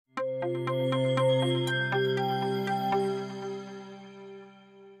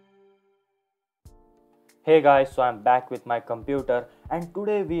Hey guys, so I'm back with my computer and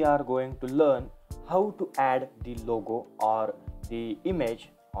today we are going to learn how to add the logo or the image,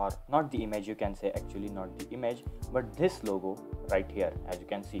 or not the image, you can say actually not the image but this logo right here, as you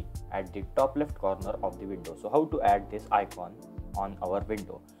can see at the top left corner of the window. So how to add this icon on our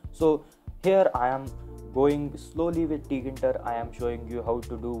window. So here I am going slowly with TKinter. I am showing you how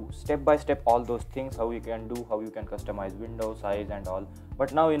to do step by step all those things, how you can do, how you can customize window size and all.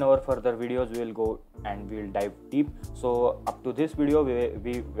 But now in our further videos we will go and we will dive deep. So up to this video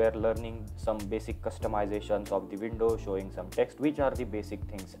we were learning some basic customizations of the window, showing some text, which are the basic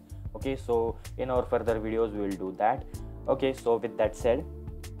things. Okay, so in our further videos we will do that. Okay, so with that said,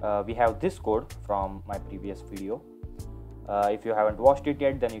 we have this code from my previous video. If you haven't watched it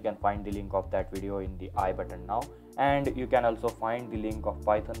yet, then you can find the link of that video in the I button now, and you can also find the link of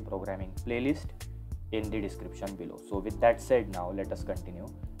Python programming playlist in the description below. So with that said, now let us continue,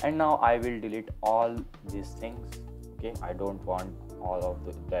 and now I will delete all these things. Okay, I don't want all of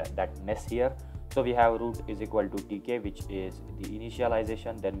that mess here. So we have root is equal to tk, which is the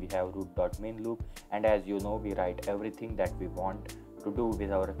initialization. Then we have root.main loop, and as you know, we write everything that we want to do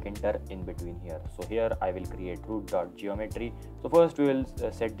with our Kinter in between here. So here I will create root.geometry. So first we will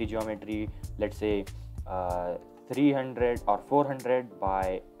set the geometry, let's say 300 or 400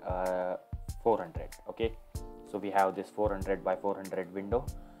 by 400. Okay, so we have this 400 by 400 window.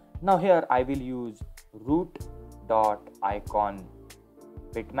 Now here I will use root.icon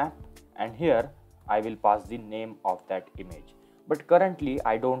bitmap, and here I will pass the name of that image. But currently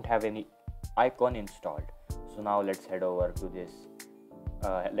I don't have any icon installed. So now let's head over to this.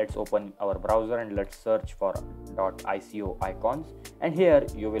 Let's open our browser and let's search for .ico icons, and here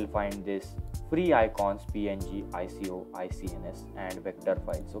you will find this free icons, png, ico, icns and vector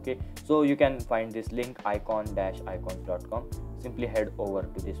files. Okay, so you can find this link icon-icons.com. simply head over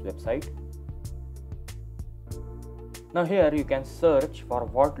to this website. Now here you can search for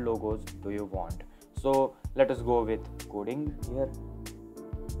what logos do you want. So let us go with coding here.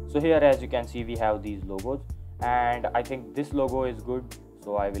 So here, as you can see, we have these logos, and I think this logo is good,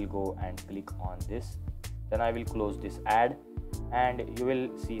 so I will go and click on this. Then I will close this ad, and you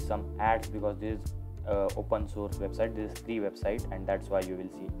will see some ads because this is open source website, this is free website, and that's why you will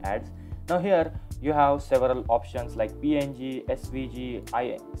see ads. Now here you have several options like png, svg,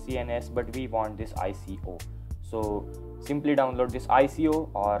 icns, but we want this ico. So simply download this ico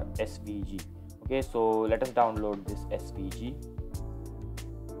or svg. Okay, so let us download this svg,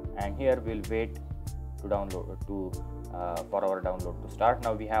 and here we'll wait to download for our download to start.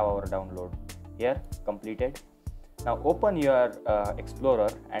 Now we have our download here completed. Now open your Explorer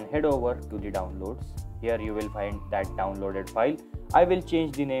and head over to the downloads. Here you will find that downloaded file. I will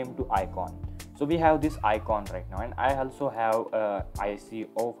change the name to icon. So we have this icon right now, and I also have a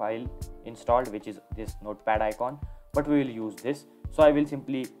ICO file installed, which is this notepad icon, but we will use this. So I will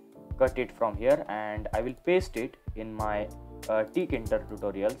simply cut it from here and I will paste it in my TKinter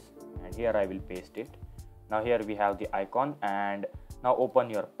tutorials, and here I will paste it. Now here we have the icon, and now open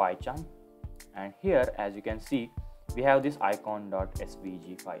your PyCharm, and here as you can see we have this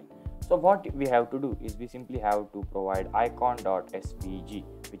icon.svg file. So what we have to do is we simply have to provide icon.svg,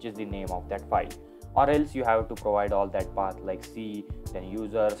 which is the name of that file, or else you have to provide all that path like C, then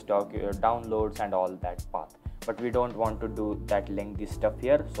user, stock, downloads and all that path. But we don't want to do that lengthy stuff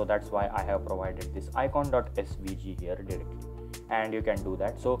here, so that's why I have provided this icon.svg here directly, and you can do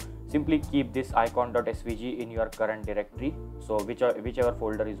that. So simply keep this icon.svg in your current directory. So whichever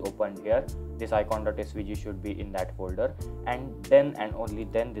folder is opened here, this icon.svg should be in that folder, and then and only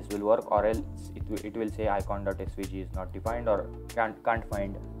then this will work, or else it will say icon.svg is not defined or can't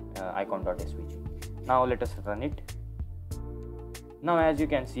find icon.svg. Now let us run it. Now as you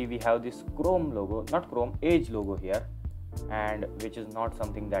can see we have this Chrome logo, not Chrome, Edge logo here, and which is not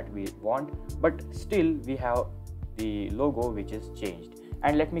something that we want, but still we have the logo which is changed.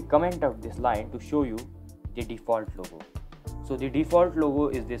 And let me comment out this line to show you the default logo. So the default logo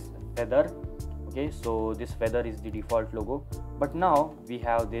is this feather. Okay, so this feather is the default logo, but now we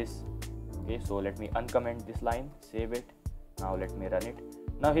have this. Okay, so let me uncomment this line, save it. Now let me run it.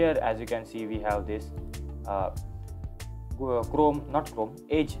 Now here as you can see we have this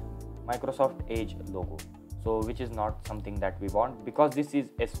Edge, Microsoft Edge logo, so which is not something that we want because this is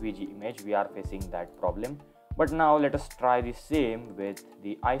SVG image. We are facing that problem. But now let us try the same with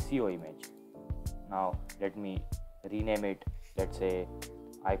the ICO image. Now let me rename it, let's say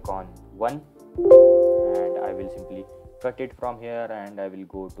icon1, and I will simply cut it from here, and I will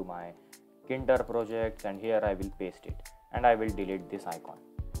go to my Kinter projects, and here I will paste it, and I will delete this icon.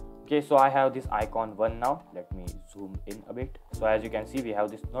 Okay, so I have this icon 1 now. Let me zoom in a bit. So as you can see we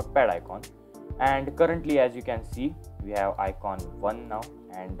have this notepad icon, And currently, as you can see, we have icon1 now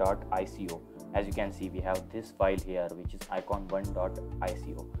and .ico. As you can see, we have this file here which is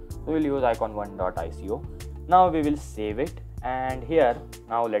icon1.ico. So we'll use icon1.ico. Now we will save it, and here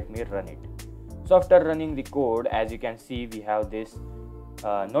now let me run it. So after running the code, as you can see, we have this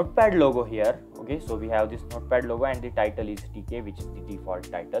notepad logo here. Okay, so we have this notepad logo and the title is TK, which is the default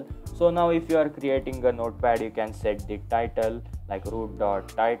title. So now if you are creating a notepad, you can set the title like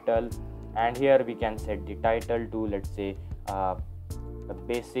root.title, and here we can set the title to, let's say, a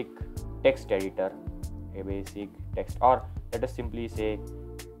basic text editor, a basic text, or let us simply say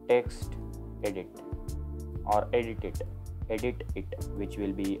text edit or edit it, which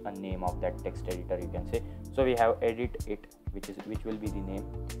will be a name of that text editor, you can say. So we have edit it, which will be the name.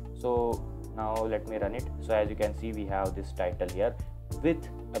 So now let me run it. So as you can see, we have this title here with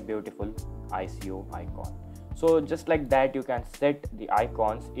a beautiful ICO icon. So just like that, you can set the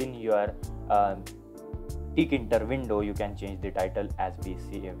icons in your TKinter window. You can change the title as we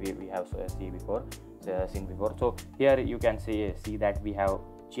have seen before. So here you can see that we have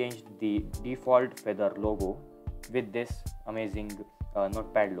changed the default feather logo with this amazing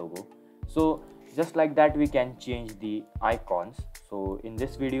notepad logo. So just like that, we can change the icons. So in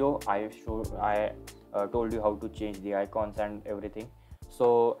this video, I told you how to change the icons and everything.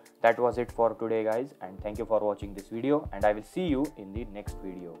 So that was it for today, guys, and thank you for watching this video, and I will see you in the next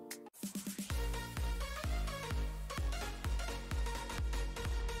video.